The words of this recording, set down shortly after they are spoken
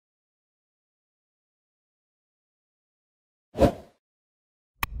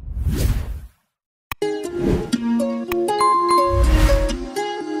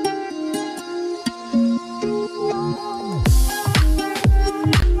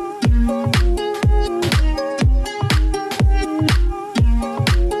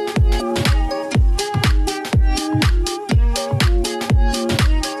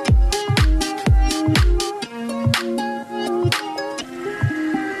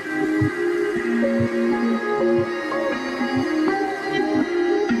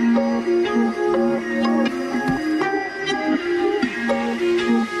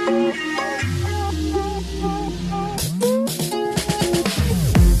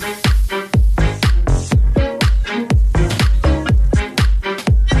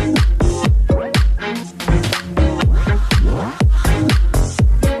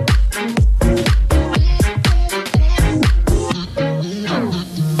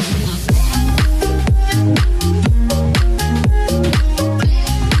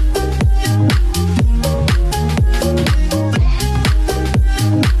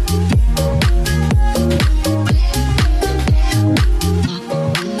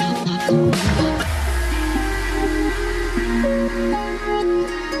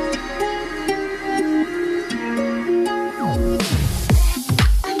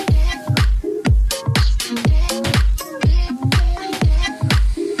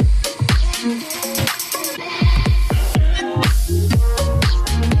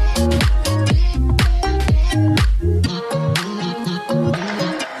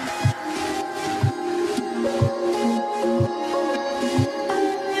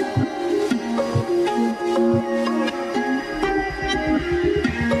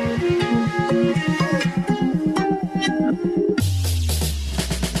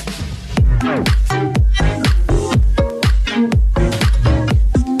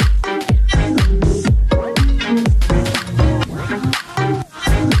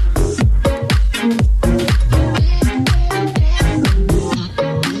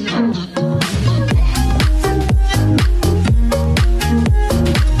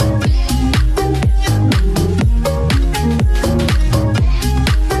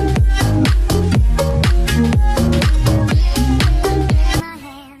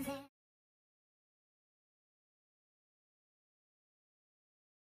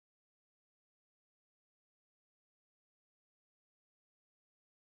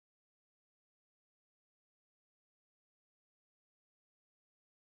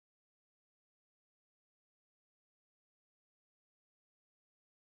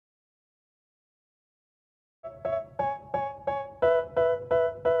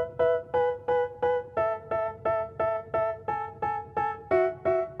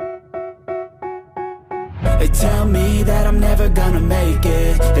me that I'm never gonna make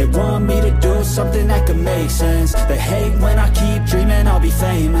it. They want me to do something that could make sense. They hate when I keep dreaming I'll be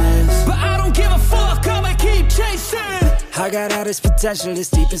famous, but I don't give a fuck, I'ma keep chasing. I got all this potential that's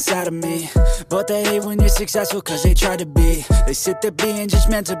deep inside of me, but they hate when you're successful cause they try to be. They sit there being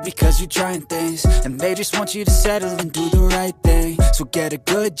judgmental because you're trying things, and they just want you to settle and do the right thing. So get a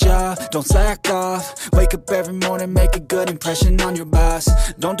good job, don't slack off. Wake up every morning, make a good impression on your boss.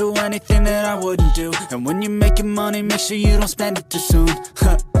 Don't do anything that I wouldn't do, and when you're making money, make sure you don't spend it too soon.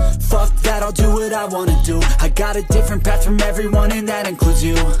 Fuck that, I'll do what I wanna do. I got a different path from everyone, and that includes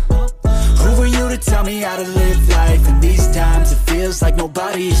you. Who are you to tell me how to live life? In these times it feels like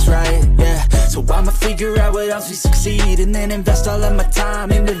nobody's right, yeah. So I'ma figure out what else we succeed, and then invest all of my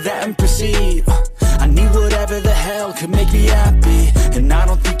time into that and proceed. I need whatever the hell could make me happy, and I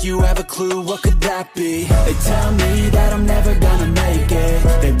don't think you have a clue what could that be. They tell me that I'm never gonna make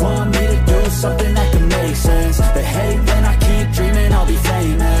it. They want me to do something that could make sense. They hate when I keep dreaming I'll be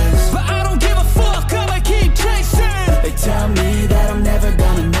famous, but I don't give a fuck, I'ma keep chasing. They tell me that I'm never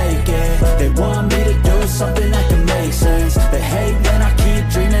gonna make it. They want me to do something that can make sense. They hate when I keep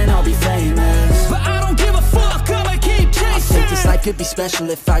dreaming I'll be famous, but I don't give a fuck, I'ma keep chasing. I think this life could be special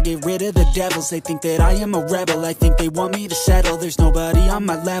if I get rid of the devils. They think that I am a rebel, I think they want me to settle. There's nobody on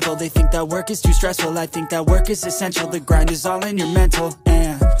my level, they think that work is too stressful. I think that work is essential, the grind is all in your mental.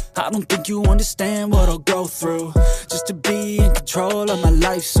 And I don't think you understand what I'll go through just to be in control of my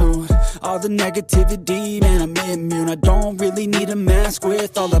life soon. All the negativity, man, I'm immune. I don't really need a mask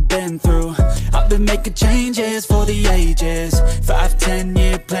with all I've been through. I've been making changes for the ages. 5-10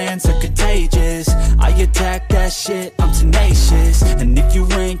 year plans are contagious. I attack that shit, I'm tenacious. And if you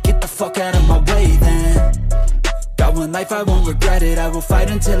ain't, get the fuck out of my way then. Got one life, I won't regret it. I will fight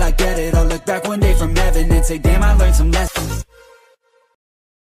until I get it. I'll look back one day from heaven and say, damn, I learned some lessons.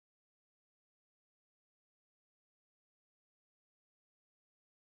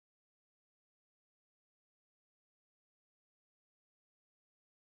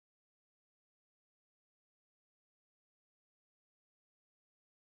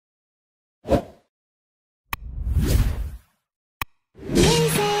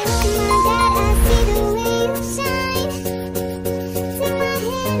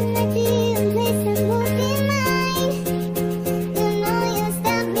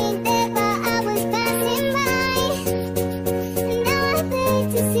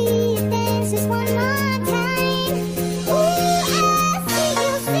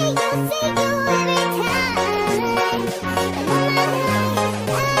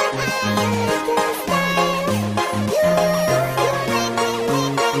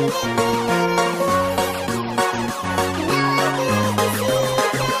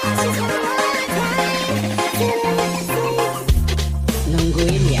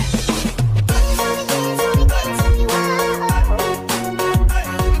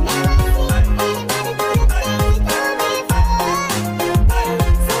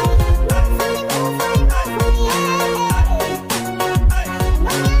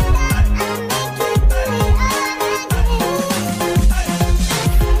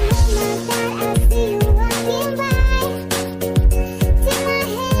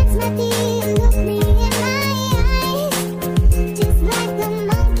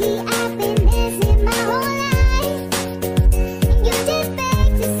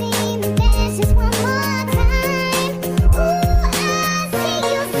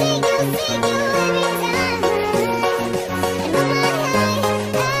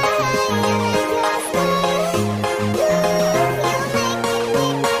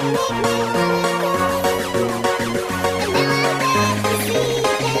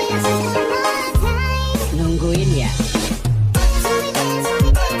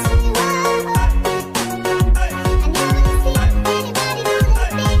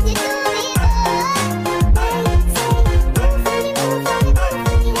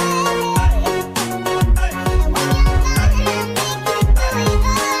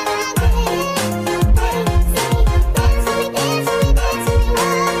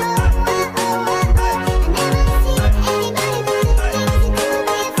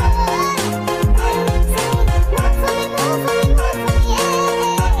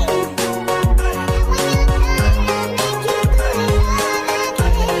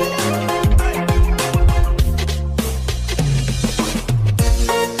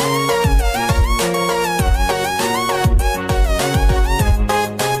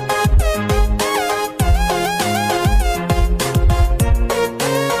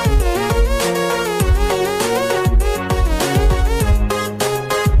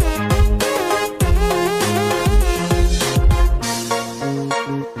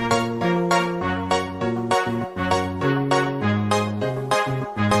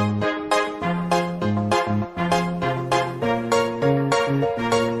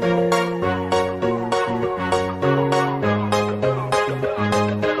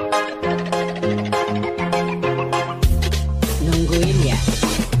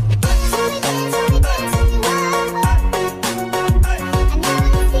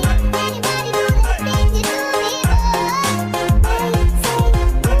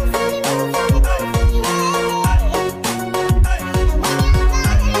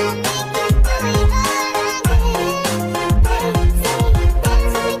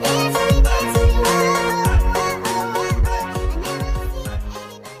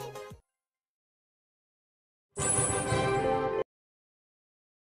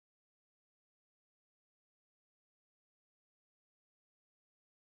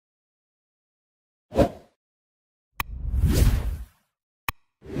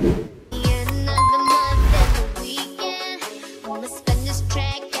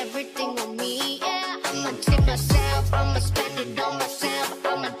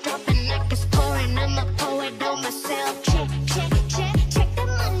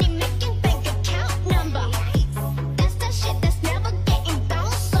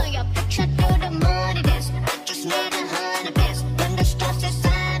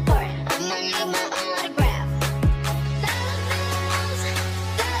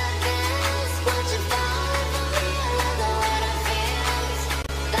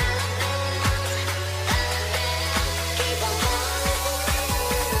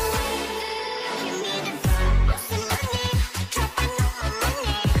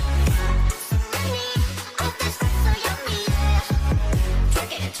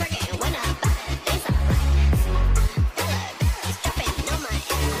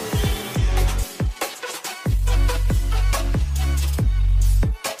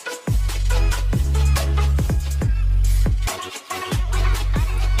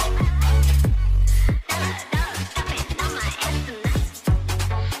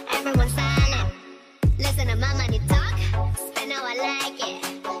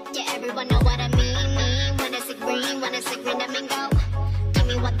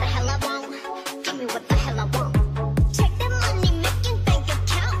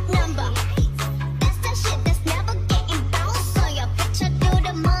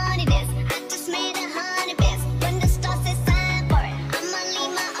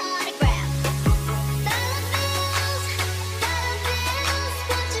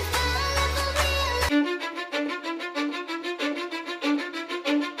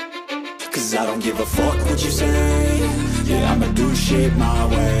 give a fuck what you say. Yeah, I'ma do shit my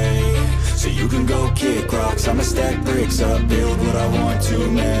way. So you can go kick rocks, I'ma stack bricks up, build what I want to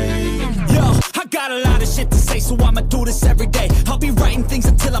make. Yo, I got a lot of shit to say, so I'ma do this every day. I'll be writing things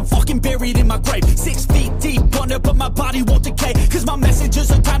until I'm fucking buried in my grave. 6 feet deep under, but my body won't decay. Cause my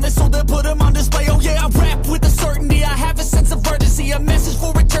messages are timeless, so they'll put them on display. Oh yeah, I rap with a certainty, I have a sense of urgency. A message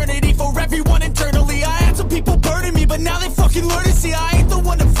for eternity, for everyone internally. I had some people burning me, but now they fucking learn to see I ain't the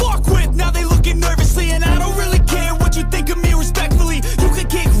one to fuck with, now they looking nervously. And I don't really care what you think of me, respectfully. You can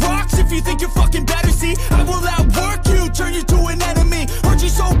kick rocks if you think you're fucking better, see. I will outwork you, turn you to an enemy. Hurt you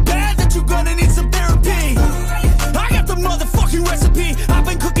so bad that you're gonna need some therapy. I got the motherfucking recipe. I've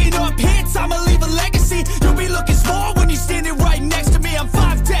been cooking up hits, I'ma leave a legacy. You'll be looking small when you're standing right next to me. I'm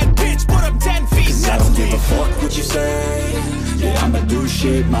 5'10", bitch, but I'm 10 feet next to me. I don't give a fuck what you say. Yeah, I'ma do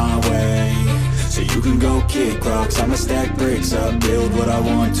shit my way. So you can go kick rocks, I'ma stack bricks up, build what I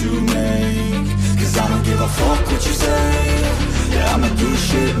want to make. Cause I don't give a fuck what you say. Yeah, I'ma do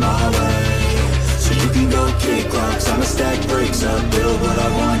shit my way. So you can go kick rocks, I'ma stack bricks up, build what I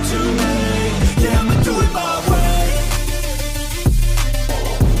want to